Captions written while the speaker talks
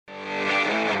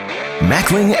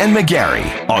Mackling and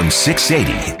McGarry on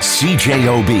 680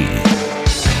 CJOB.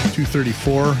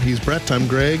 2:34. He's Brett. I'm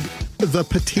Greg. The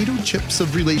potato chips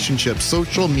of relationships,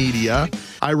 social media.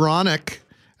 Ironic,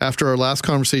 after our last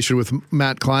conversation with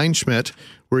Matt Kleinschmidt,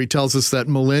 where he tells us that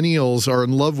millennials are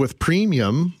in love with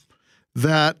premium,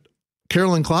 that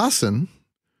Carolyn Klassen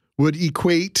would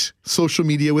equate social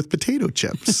media with potato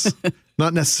chips.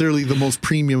 Not necessarily the most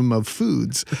premium of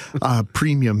foods,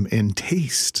 premium in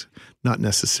taste. Not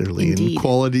necessarily in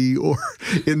quality or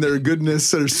in their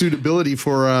goodness or suitability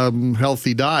for a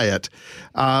healthy diet.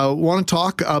 Want to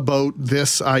talk about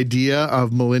this idea of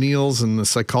millennials and the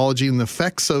psychology and the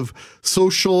effects of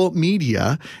social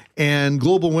media. And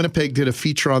Global Winnipeg did a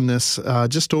feature on this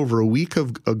just over a week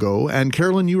ago. And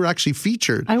Carolyn, you were actually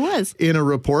featured. I was. In a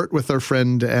report with our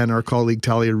friend and our colleague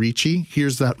Talia Ricci.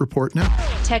 Here's that report now.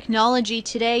 Technology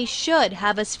today should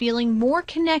have us feeling more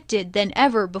connected than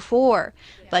ever before.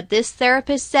 But this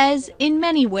therapist says in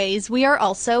many ways we are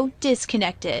also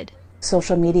disconnected.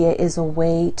 Social media is a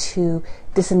way to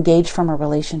disengage from a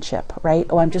relationship, right?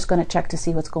 Oh, I'm just going to check to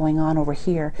see what's going on over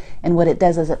here. And what it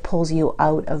does is it pulls you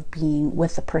out of being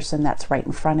with the person that's right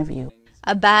in front of you.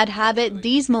 A bad habit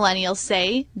these millennials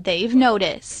say they've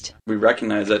noticed. We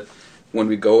recognize that when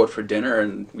we go out for dinner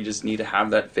and we just need to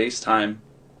have that FaceTime,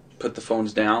 put the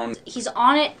phones down. He's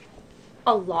on it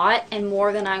a lot and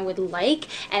more than I would like,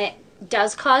 and it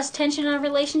does cause tension in a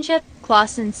relationship.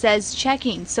 Klassen says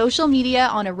checking social media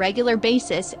on a regular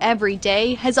basis every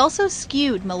day has also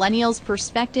skewed millennials'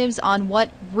 perspectives on what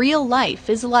real life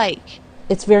is like.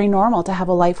 It's very normal to have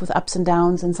a life with ups and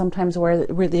downs and sometimes where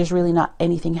there's really not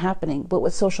anything happening. But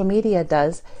what social media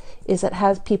does is it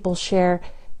has people share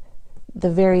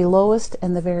the very lowest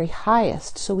and the very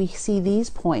highest. So we see these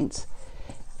points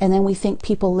and then we think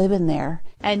people live in there.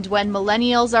 And when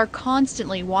millennials are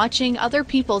constantly watching other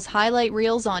people's highlight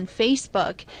reels on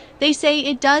Facebook, they say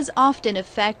it does often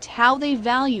affect how they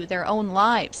value their own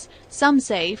lives. Some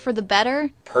say for the better.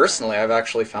 Personally, I've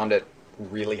actually found it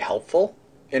really helpful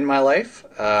in my life.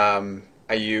 I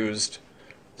used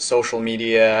social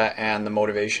media and the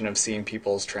motivation of seeing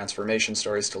people's transformation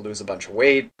stories to lose a bunch of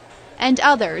weight. And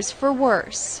others for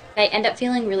worse. I end up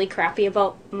feeling really crappy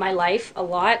about my life a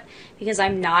lot because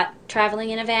I'm not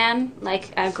traveling in a van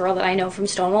like a girl that I know from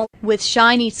Stonewall. With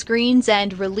shiny screens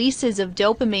and releases of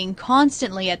dopamine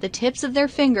constantly at the tips of their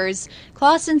fingers,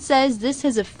 Klassen says this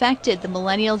has affected the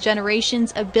millennial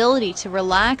generation's ability to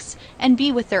relax and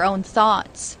be with their own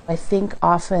thoughts. I think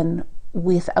often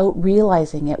without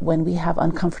realizing it, when we have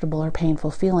uncomfortable or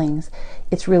painful feelings,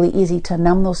 it's really easy to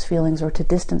numb those feelings or to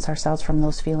distance ourselves from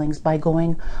those feelings by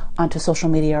going onto social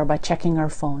media or by checking our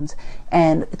phones.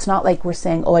 And it's not like we're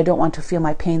saying, oh, I don't want to feel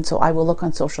my pain, so I will look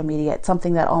on social media. It's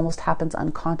something that almost happens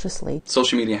unconsciously.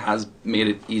 Social media has made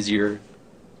it easier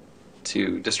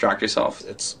to distract yourself.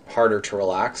 It's harder to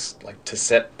relax. Like to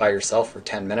sit by yourself for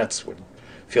 10 minutes would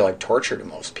feel like torture to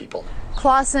most people.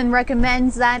 Klassen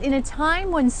recommends that in a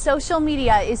time when social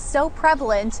media is so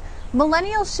prevalent,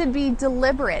 millennials should be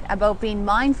deliberate about being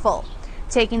mindful,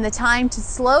 taking the time to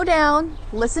slow down,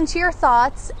 listen to your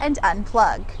thoughts, and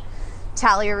unplug.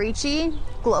 Talia Ricci,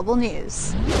 Global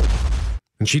News.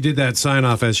 And she did that sign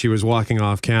off as she was walking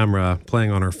off camera,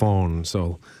 playing on her phone.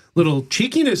 So little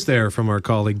cheekiness there from our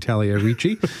colleague Talia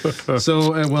Ricci.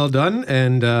 So well done.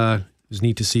 And it was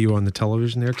neat to see you on the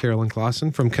television there, Carolyn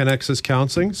Klassen from Connexus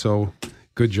Counseling. So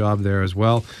good job there as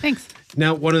well. Thanks.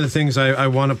 Now, one of the things I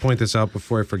want to point this out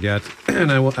before I forget,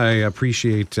 and I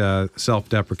appreciate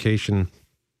self-deprecation.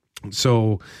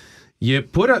 So you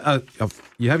put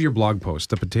you have your blog post,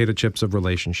 The Potato Chips of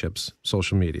Relationships,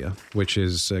 social media, which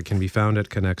is can be found at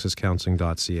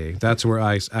connexuscounseling.ca. That's where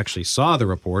I actually saw the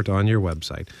report on your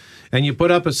website. And you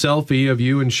put up a selfie of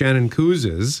you and Shannon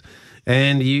Kouzes.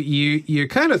 And you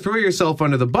kind of throw yourself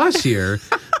under the bus here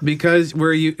because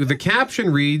the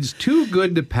caption reads, "Too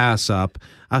good to pass up,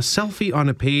 a selfie on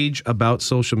a page about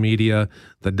social media.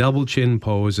 The double chin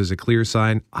pose is a clear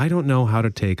sign. I don't know how to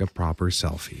take a proper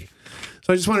selfie."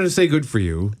 So I just wanted to say good for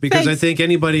you because Thanks. I think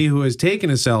anybody who has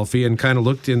taken a selfie and kind of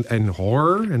looked in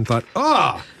horror and thought,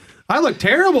 oh, I look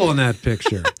terrible in that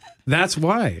picture. That's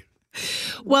why.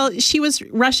 Well, she was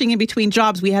rushing in between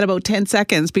jobs. We had about 10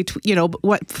 seconds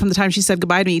from the time she said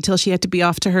goodbye to me till she had to be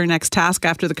off to her next task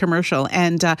after the commercial.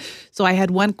 And so I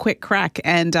had one quick crack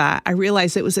and I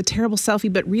realized it was a terrible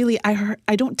selfie, but really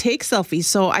I don't take selfies.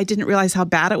 So I didn't realize how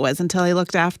bad it was until I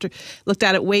looked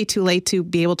at it way too late to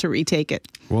be able to retake it.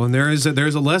 Well, and there's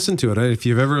a lesson to it. If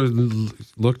you've ever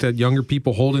looked at younger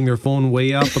people holding their phone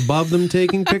way up above them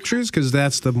taking pictures, because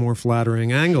that's the more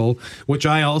flattering angle, which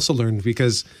I also learned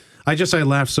because I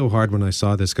laughed so hard when I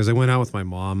saw this because I went out with my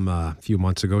mom a few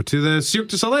months ago to the Cirque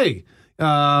du Soleil.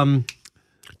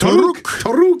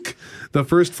 Toruk, the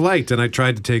first flight. And I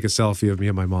tried to take a selfie of me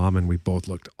and my mom, and we both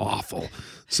looked awful.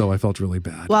 So I felt really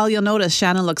bad. Well, you'll notice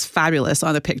Shannon looks fabulous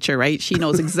on the picture, right? She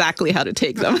knows exactly how to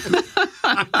take them.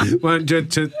 Well,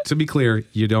 to be clear,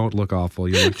 you don't look awful.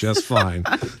 You look just fine.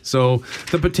 So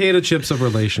the potato chips of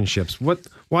relationships.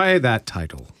 Why that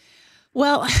title?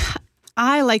 Well,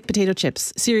 I like potato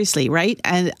chips, seriously, right?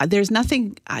 And there's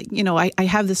nothing, I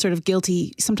have this sort of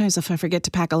guilty, sometimes if I forget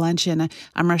to pack a lunch and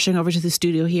I'm rushing over to the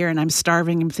studio here and I'm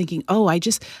starving, I'm thinking,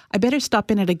 I better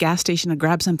stop in at a gas station and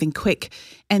grab something quick.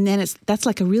 And then that's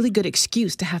like a really good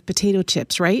excuse to have potato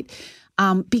chips, right?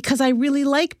 Because I really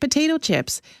like potato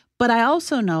chips. But I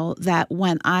also know that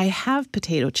when I have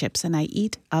potato chips and I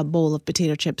eat a bowl of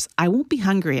potato chips, I won't be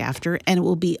hungry after, and it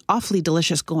will be awfully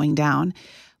delicious going down.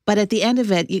 But at the end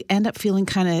of it, you end up feeling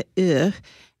kind of ugh.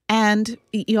 And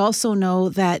you also know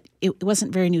that it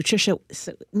wasn't very nutritious.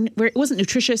 It wasn't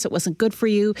nutritious. It wasn't good for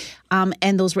you.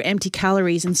 And those were empty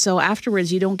calories. And so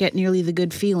afterwards, you don't get nearly the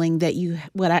good feeling that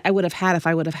what I would have had if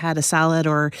I would have had a salad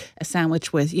or a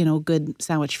sandwich with, good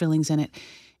sandwich fillings in it.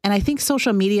 And I think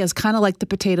social media is kind of like the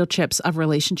potato chips of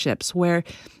relationships, where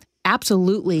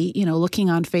absolutely, looking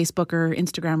on Facebook or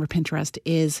Instagram or Pinterest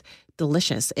is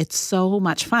delicious. It's so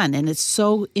much fun, and it's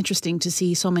so interesting to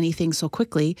see so many things so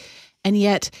quickly. And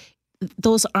yet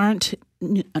those aren't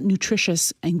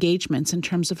nutritious engagements in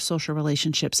terms of social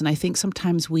relationships. And I think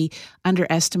sometimes we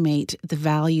underestimate the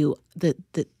value that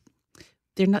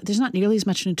there's not nearly as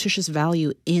much nutritious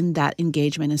value in that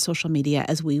engagement in social media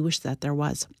as we wish that there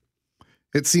was.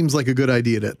 It seems like a good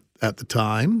idea at the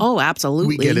time. Oh,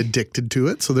 absolutely. We get addicted to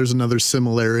it. So there's another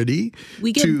similarity.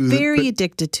 We get very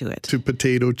addicted to it. To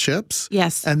potato chips.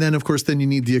 Yes. And then, of course, you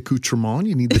need the accoutrement.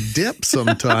 You need the dip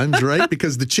sometimes, right?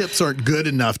 Because the chips aren't good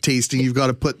enough tasting. You've got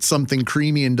to put something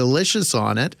creamy and delicious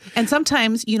on it. And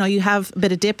sometimes, you have a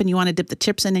bit of dip and you want to dip the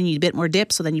chips in and you need a bit more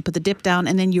dip. So then you put the dip down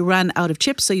and then you run out of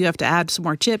chips. So you have to add some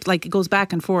more chips. Like it goes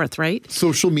back and forth, right?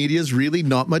 Social media is really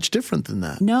not much different than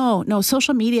that. No.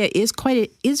 Social media is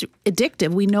is addictive.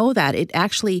 We know that. It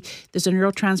actually, there's a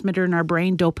neurotransmitter in our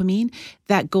brain, dopamine,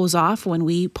 that goes off when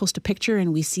we post a picture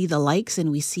and we see the likes and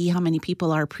we see how many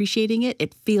people are appreciating it.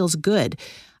 It feels good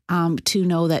to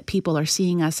know that people are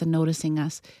seeing us and noticing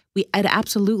us. It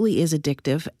absolutely is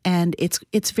addictive, and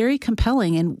it's very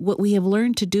compelling. And what we have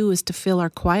learned to do is to fill our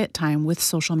quiet time with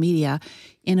social media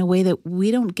in a way that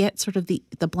we don't get sort of the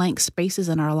blank spaces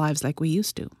in our lives like we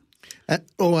used to.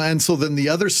 And so then the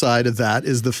other side of that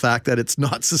is the fact that it's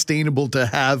not sustainable to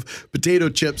have potato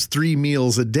chips 3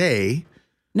 meals a day.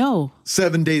 No.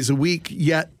 7 days a week,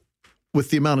 yet with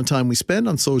the amount of time we spend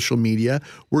on social media,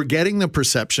 we're getting the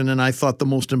perception. And I thought the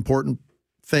most important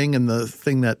thing and the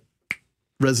thing that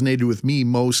resonated with me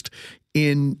most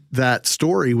in that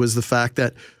story was the fact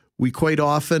that we quite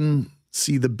often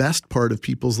see the best part of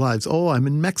people's lives. Oh, I'm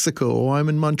in Mexico. Oh, I'm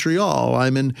in Montreal.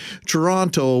 I'm in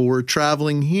Toronto. We're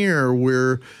traveling here.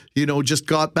 We're, just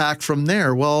got back from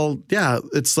there. Well, yeah,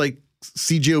 it's like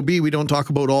CJOB. We don't talk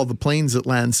about all the planes that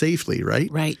land safely, right?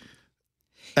 Right.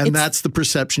 And that's the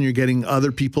perception you're getting.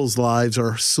 Other people's lives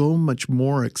are so much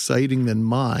more exciting than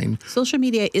mine. Social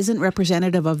media isn't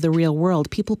representative of the real world.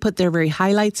 People put their very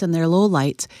highlights and their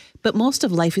lowlights, but most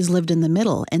of life is lived in the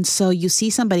middle. And so you see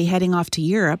somebody heading off to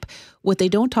Europe. What they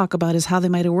don't talk about is how they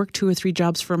might have worked 2 or 3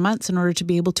 jobs for months in order to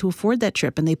be able to afford that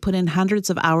trip. And they put in hundreds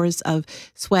of hours of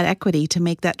sweat equity to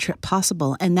make that trip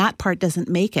possible. And that part doesn't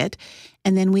make it.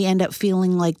 And then we end up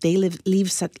feeling like they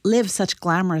live such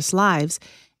glamorous lives.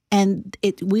 And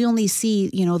we only see,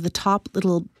 the top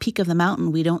little peak of the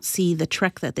mountain. We don't see the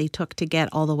trek that they took to get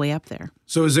all the way up there.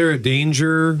 So is there a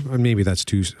danger, or maybe that's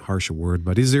too harsh a word,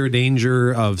 but is there a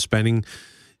danger of spending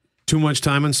too much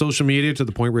time on social media to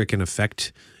the point where it can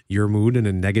affect your mood in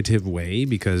a negative way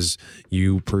because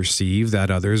you perceive that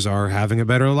others are having a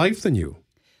better life than you?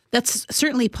 That's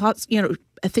certainly,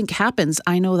 I think happens.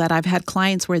 I know that I've had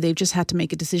clients where they've just had to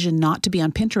make a decision not to be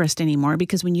on Pinterest anymore,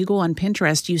 because when you go on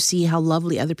Pinterest, you see how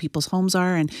lovely other people's homes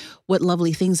are and what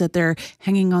lovely things that they're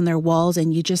hanging on their walls.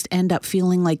 And you just end up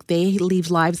feeling like they live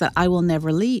lives that I will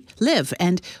never live.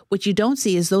 And what you don't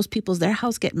see is their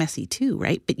house get messy too,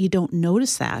 right? But you don't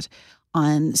notice that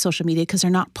on social media because they're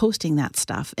not posting that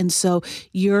stuff. And so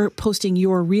you're posting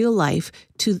your real life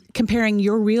comparing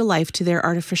your real life to their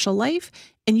artificial life,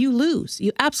 and you lose.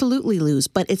 You absolutely lose.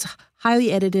 But it's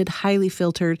highly edited, highly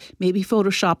filtered, maybe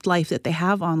photoshopped life that they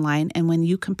have online. And when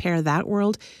you compare that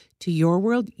world to your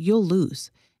world, you'll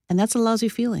lose. And that's a lousy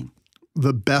feeling.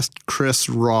 The best Chris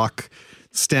Rock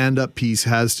stand-up piece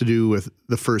has to do with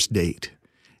the first date.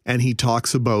 And he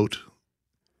talks about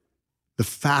the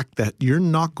fact that you're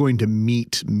not going to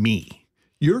meet me.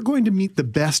 You're going to meet the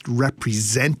best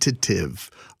representative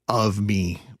of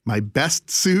me. My best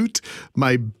suit,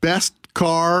 my best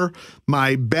car,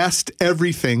 my best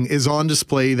everything is on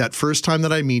display that first time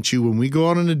that I meet you. When we go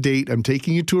out on a date, I'm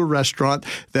taking you to a restaurant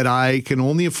that I can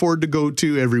only afford to go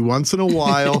to every once in a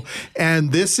while.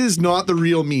 And this is not the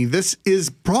real me. This is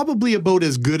probably about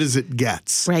as good as it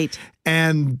gets. Right.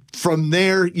 And from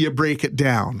there, you break it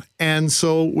down. And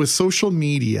so with social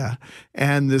media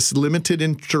and this limited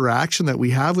interaction that we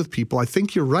have with people, I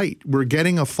think you're right. We're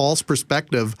getting a false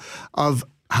perspective of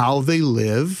how they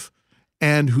live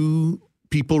and who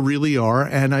people really are.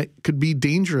 And it could be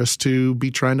dangerous to be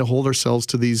trying to hold ourselves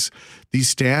to these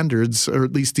standards, or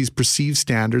at least these perceived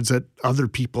standards that other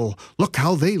people, look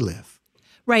how they live.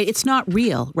 Right. It's not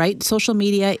real, right? Social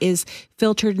media is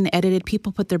filtered and edited.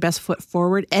 People put their best foot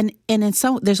forward. And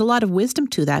there's a lot of wisdom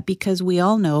to that, because we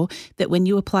all know that when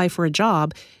you apply for a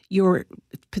job, your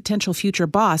potential future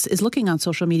boss is looking on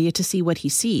social media to see what he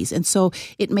sees. And so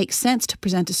it makes sense to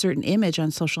present a certain image on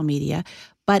social media,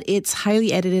 but it's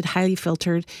highly edited, highly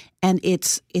filtered, and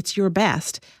it's your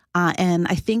best. And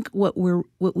I think what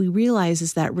we realize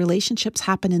is that relationships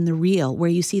happen in the real, where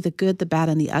you see the good, the bad,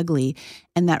 and the ugly,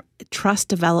 and that trust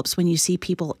develops when you see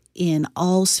people in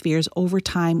all spheres over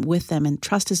time with them. And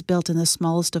trust is built in the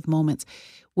smallest of moments,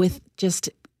 with just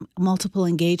multiple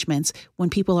engagements, when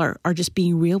people are just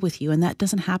being real with you. And that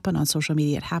doesn't happen on social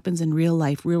media. It happens in real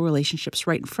life, real relationships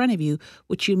right in front of you,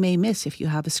 which you may miss if you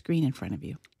have a screen in front of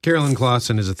you. Carolyn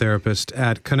Clausen is a therapist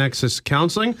at Connexus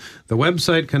Counseling. The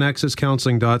website,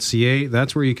 connexuscounseling.ca.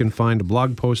 That's where you can find a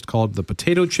blog post called The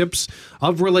Potato Chips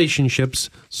of Relationships,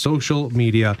 Social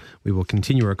Media. We will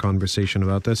continue our conversation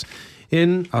about this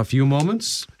in a few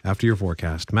moments after your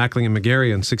forecast. Mackling and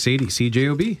McGarry on 680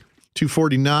 CJOB.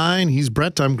 249. He's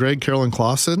Brett. I'm Greg. Carolyn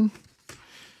Clausen.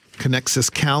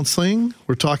 Connexus Counseling.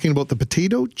 We're talking about the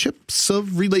potato chips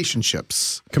of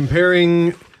relationships.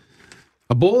 Comparing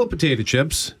a bowl of potato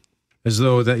chips as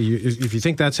though that if you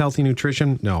think that's healthy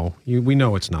nutrition, no, we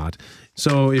know it's not.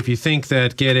 So if you think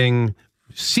that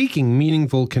seeking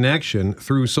meaningful connection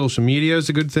through social media is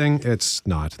a good thing, it's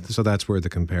not. So that's where the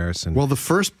comparison. Well, the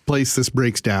first place this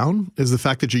breaks down is the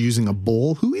fact that you're using a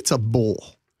bowl. Who eats a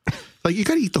bowl? Like, you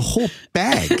got to eat the whole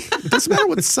bag. It doesn't matter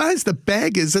what size the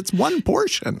bag is. It's one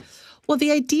portion. Well,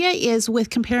 the idea is,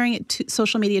 with comparing it to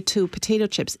social media to potato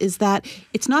chips, is that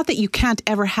it's not that you can't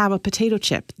ever have a potato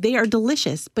chip. They are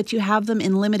delicious, but you have them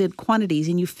in limited quantities,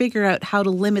 and you figure out how to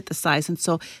limit the size. And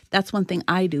so that's one thing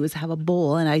I do, is have a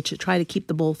bowl, and I try to keep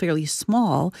the bowl fairly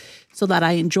small so that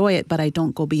I enjoy it, but I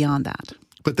don't go beyond that.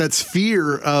 But that's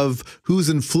fear of who's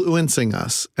influencing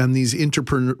us and these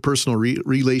interpersonal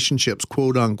relationships,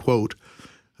 quote unquote.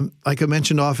 Like I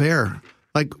mentioned off air,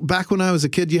 like back when I was a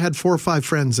kid, you had 4 or 5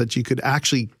 friends that you could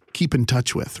actually keep in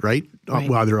touch with, right?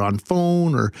 Whether on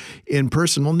phone or in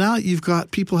person. Well, now you've got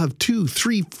people have 200,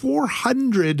 300,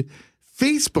 400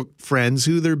 Facebook friends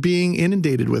who they're being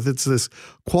inundated with. It's this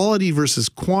quality versus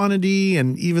quantity.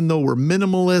 And even though we're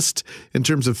minimalist in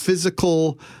terms of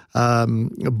physical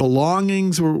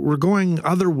belongings, we're going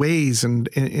other ways, and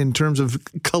in terms of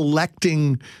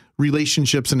collecting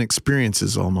relationships and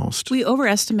experiences almost. We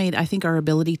overestimate, I think, our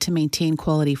ability to maintain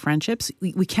quality friendships.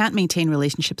 We can't maintain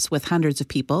relationships with hundreds of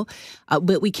people,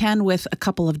 but we can with a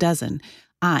couple of dozen.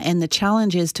 And the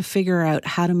challenge is to figure out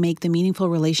how to make the meaningful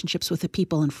relationships with the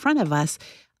people in front of us,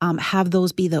 have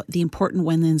those be the important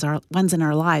ones in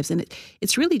our lives. And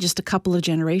it's really just a couple of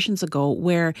generations ago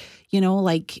where,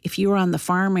 like if you were on the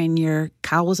farm and your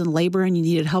cow was in labor and you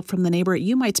needed help from the neighbor,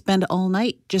 you might spend all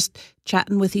night just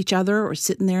chatting with each other or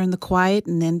sitting there in the quiet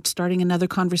and then starting another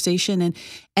conversation.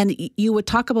 And you would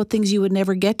talk about things you would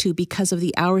never get to because of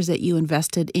the hours that you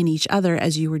invested in each other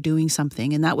as you were doing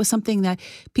something. And that was something that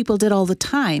people did all the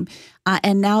time.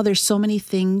 And now there's so many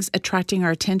things attracting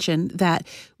our attention that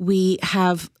we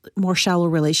have more shallow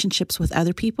relationships with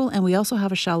other people, and we also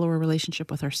have a shallower relationship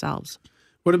with ourselves.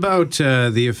 What about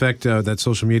the effect that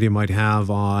social media might have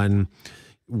on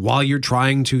while you're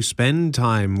trying to spend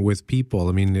time with people?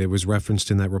 I mean, it was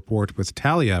referenced in that report with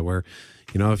Talia where,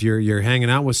 if you're hanging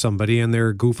out with somebody and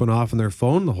they're goofing off on their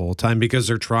phone the whole time because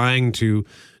they're trying to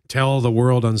tell the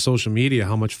world on social media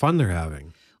how much fun they're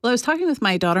having. Well, I was talking with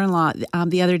my daughter-in-law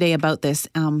the other day about this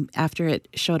after it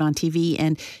showed on TV,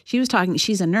 and she was talking,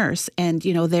 she's a nurse, and,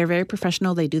 they're very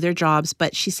professional, they do their jobs,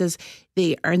 but she says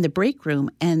they are in the break room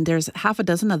and there's half a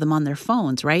dozen of them on their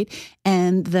phones, right?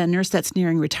 And the nurse that's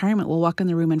nearing retirement will walk in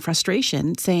the room in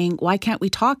frustration saying, why can't we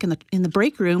talk in the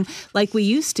break room like we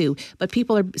used to? But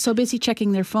people are so busy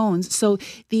checking their phones. So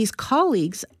these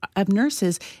colleagues of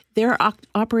nurses, they're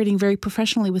operating very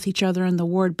professionally with each other in the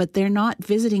ward, but they're not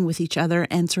visiting with each other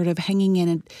and sort of hanging in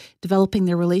and developing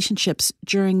their relationships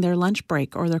during their lunch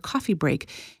break or their coffee break.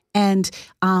 And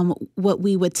what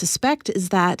we would suspect is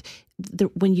that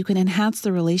when you can enhance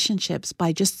the relationships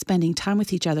by just spending time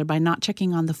with each other, by not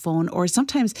checking on the phone, or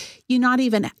sometimes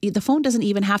the phone doesn't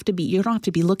even have to be, you don't have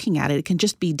to be looking at it. It can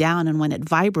just be down. And when it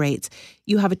vibrates,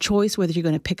 you have a choice whether you're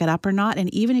going to pick it up or not.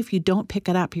 And even if you don't pick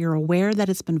it up, you're aware that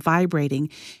it's been vibrating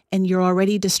and you're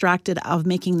already distracted of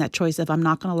making that choice of, I'm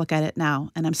not going to look at it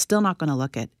now. And I'm still not going to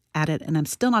look at it. And I'm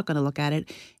still not going to look at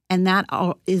it. And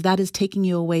that is taking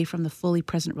you away from the fully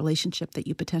present relationship that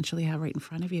you potentially have right in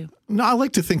front of you. No, I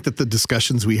like to think that the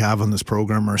discussions we have on this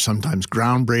program are sometimes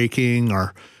groundbreaking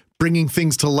or bringing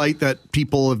things to light that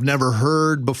people have never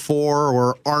heard before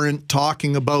or aren't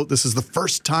talking about. This is the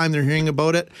first time they're hearing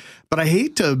about it. But I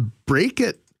hate to break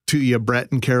it to you,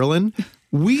 Brett and Carolyn.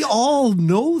 We all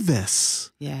know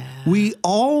this. Yeah. We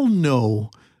all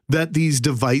know that these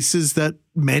devices that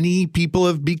many people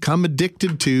have become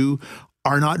addicted to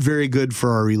are not very good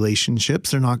for our relationships.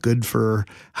 They're not good for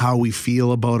how we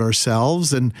feel about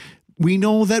ourselves. And we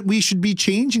know that we should be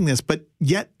changing this, but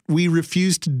yet we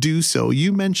refuse to do so.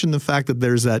 You mentioned the fact that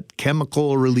there's that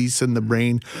chemical release in the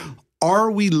brain. Are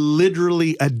we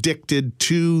literally addicted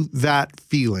to that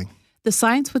feeling? The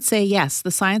science would say yes. The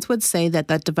science would say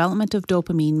that development of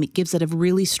dopamine gives it a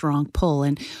really strong pull.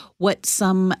 And what there's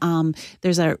some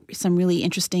really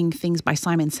interesting things by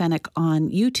Simon Sinek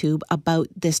on YouTube about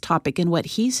this topic. And what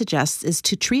he suggests is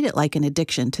to treat it like an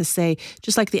addiction, to say,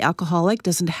 just like the alcoholic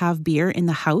doesn't have beer in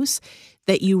the house,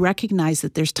 that you recognize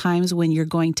that there's times when you're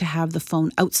going to have the phone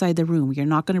outside the room. You're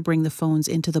not going to bring the phones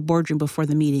into the boardroom before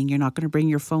the meeting. You're not going to bring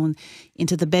your phone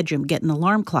into the bedroom. Get an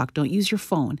alarm clock. Don't use your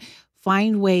phone.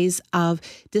 Find ways of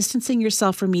distancing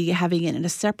yourself from media, having it in a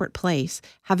separate place,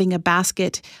 having a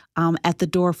basket at the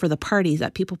door for the parties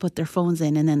that people put their phones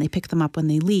in and then they pick them up when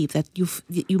they leave. That you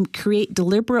create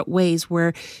deliberate ways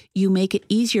where you make it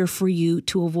easier for you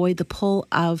to avoid the pull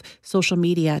of social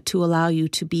media to allow you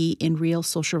to be in real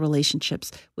social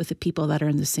relationships with the people that are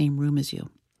in the same room as you.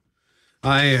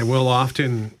 I will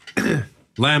often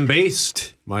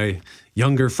lambaste my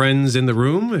younger friends in the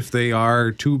room if they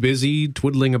are too busy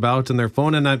twiddling about on their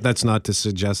phone. And that's not to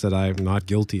suggest that I'm not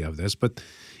guilty of this, but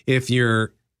if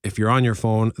you're on your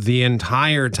phone the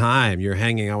entire time you're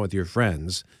hanging out with your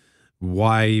friends,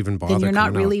 why even bother? Then you're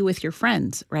not really out? with your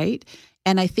friends, right?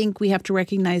 And I think we have to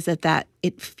recognize that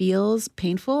it feels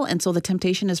painful. And so the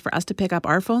temptation is for us to pick up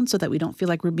our phone so that we don't feel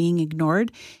like we're being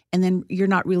ignored. And then you're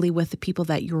not really with the people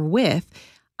that you're with.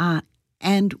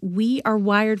 And we are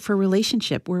wired for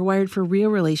relationship. We're wired for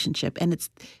real relationship. And it's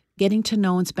getting to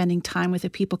know and spending time with the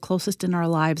people closest in our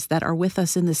lives that are with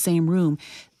us in the same room.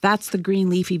 That's the green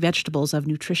leafy vegetables of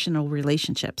nutritional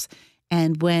relationships.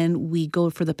 And when we go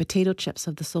for the potato chips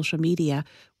of the social media,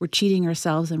 we're cheating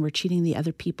ourselves and we're cheating the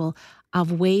other people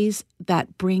of ways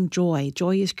that bring joy.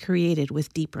 Joy is created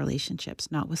with deep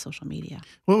relationships, not with social media.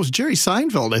 Well, it was Jerry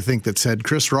Seinfeld, I think, that said,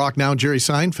 Chris Rock, now Jerry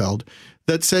Seinfeld,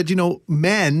 that said,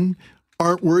 men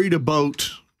aren't worried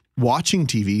about watching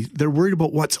TV. They're worried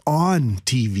about what's on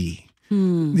TV.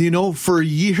 For a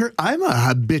year, I'm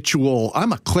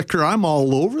a clicker. I'm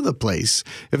all over the place.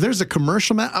 If there's a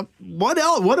commercial, what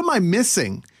else? What am I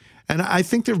missing? And I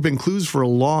think there have been clues for a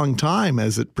long time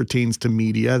as it pertains to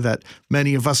media that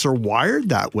many of us are wired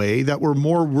that way, that we're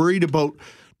more worried about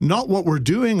not what we're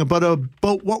doing, but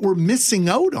about what we're missing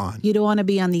out on. You don't want to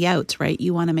be on the outs, right?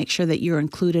 You want to make sure that you're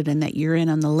included and that you're in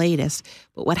on the latest.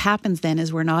 But what happens then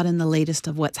is we're not in the latest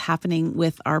of what's happening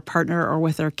with our partner or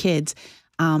with our kids.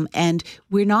 And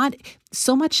we're not,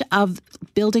 so much of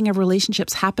building of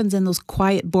relationships happens in those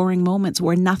quiet, boring moments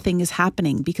where nothing is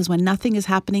happening. Because when nothing is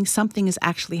happening, something is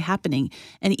actually happening.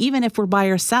 And even if we're by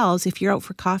ourselves, if you're out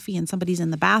for coffee and somebody's in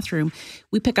the bathroom,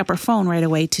 we pick up our phone right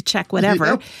away to check whatever.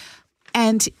 Yep.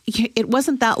 And it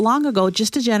wasn't that long ago,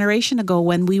 just a generation ago,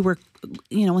 when we were,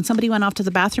 when somebody went off to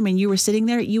the bathroom and you were sitting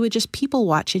there, you would just people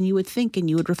watch and you would think and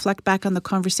you would reflect back on the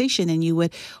conversation and you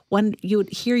would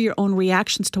hear your own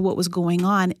reactions to what was going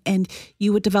on, and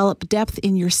you would develop depth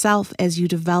in yourself as you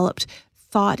developed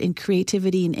thought and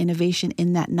creativity and innovation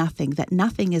in that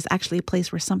nothing is actually a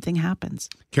place where something happens.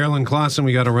 Carolyn Clausen,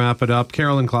 we got to wrap it up.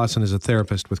 Carolyn Clausen is a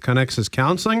therapist with Connexus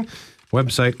Counseling.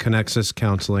 Website,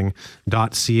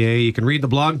 connexuscounseling.ca. You can read the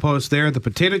blog post there, The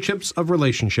Potato Chips of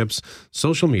Relationships,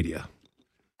 Social Media.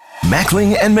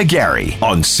 Mackling and McGarry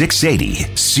on 680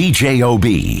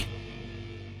 CJOB.